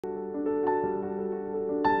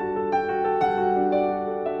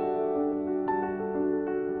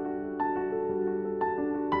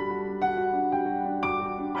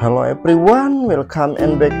Hello everyone, welcome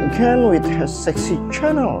and back again with her sexy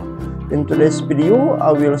channel. In today's video,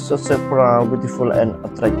 I will show several beautiful and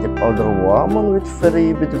attractive older women with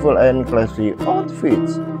very beautiful and classy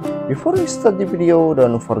outfits. Before we start the video,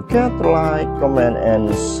 don't forget to like, comment, and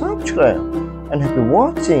subscribe. And happy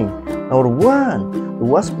watching. Number 1, the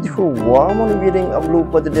was beautiful woman wearing a blue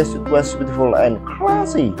body dress. It was beautiful and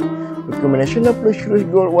classy. The combination of luxurious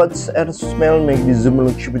gold watch and smell make the zoom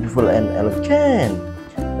look beautiful and elegant.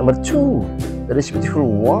 Number 2, there is beautiful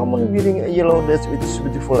woman wearing a yellow dress which is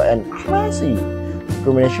beautiful and classy. The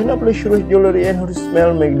combination of luxurious jewelry and her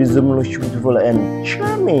smell make the zoom look beautiful and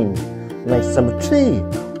charming. Next, number 3,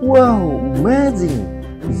 wow, amazing!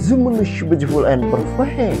 The zoom looks beautiful and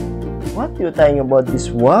perfect. What do you think about this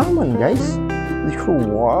woman, guys? Beautiful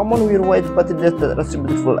woman wear white party dress that is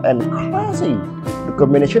beautiful and classy. The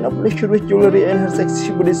combination of luxurious jewelry and her sexy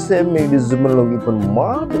body shape make the zoom look even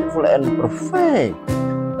more beautiful and perfect.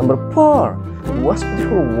 Number 4, the was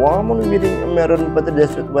beautiful woman wearing a maroon body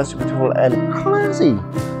dress that was beautiful and classy.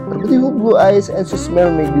 Her beautiful blue eyes and she smell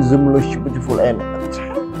make the zoom look beautiful and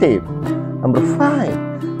attractive. Number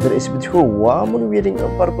 5, there is beautiful woman wearing a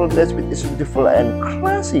purple dress which is beautiful and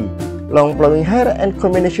classy. Long flowing hair and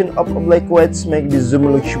combination of black whites make the zoom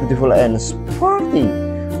look beautiful and sporty.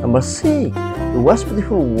 Number 6, the was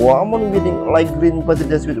beautiful woman wearing a light green body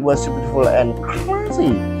dress which was beautiful and classy.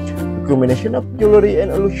 The combination of jewelry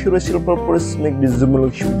and a luxurious silver purse make the zoom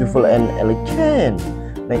look beautiful and elegant.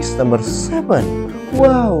 Next, number 7,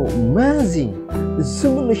 wow, amazing! The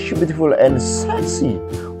zoom looks beautiful and sexy.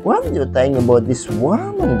 What do you think about this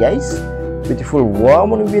woman, guys? Beautiful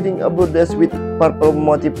woman wearing a blue dress with purple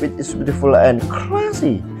motif which is beautiful and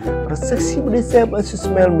classy. Her sexy body shape and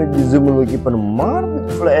smell make the zoom look even more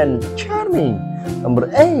beautiful and charming. Number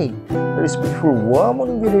 8, there is beautiful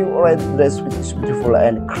woman wearing a red dress which is beautiful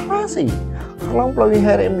and classy. Her long flowing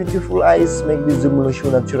hair and beautiful eyes make the zoom look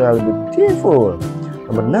natural beautiful.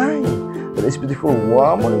 Number 9, there is beautiful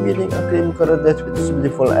woman wearing a cream colored dress which is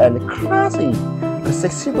beautiful and classy. Her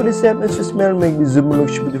sexy body shape and smell make the zoom look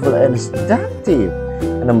beautiful and seductive.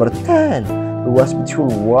 And number 10, there was beautiful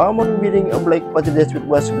woman wearing a black party dress which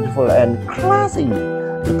was beautiful and classy.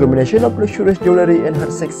 The combination of luxurious jewelry and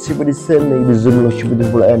her sexy body shape make the zoom look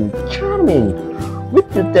beautiful and charming. Which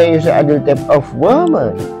you think is the ideal type of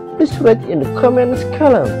woman? Please write in the comments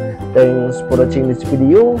column. Thanks for watching this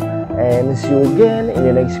video and see you again in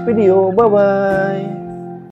the next video. Bye bye.